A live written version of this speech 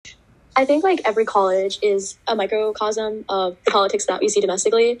I think like every college is a microcosm of the politics that we see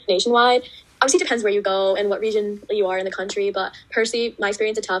domestically, nationwide. Obviously, it depends where you go and what region you are in the country. But personally, my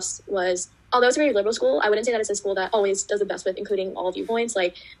experience at Tufts was, although it's a very liberal school, I wouldn't say that it's a school that always does the best with including all viewpoints.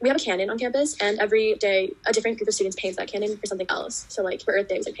 Like, we have a cannon on campus, and every day a different group of students paints that cannon for something else. So like for Earth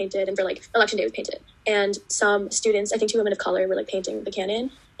Day it was like painted, and for like Election Day it was painted. And some students, I think 2 women of color, were like painting the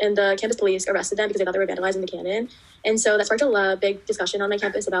cannon, and the campus police arrested them because they thought they were vandalizing the cannon. And so that sparked a big discussion on my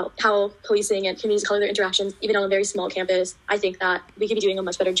campus about how policing and communities of color, their interactions, even on a very small campus. I think that we could be doing a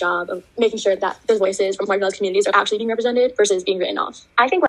much better job of making sure that those voices from marginalized communities are actually being represented versus being written off. I think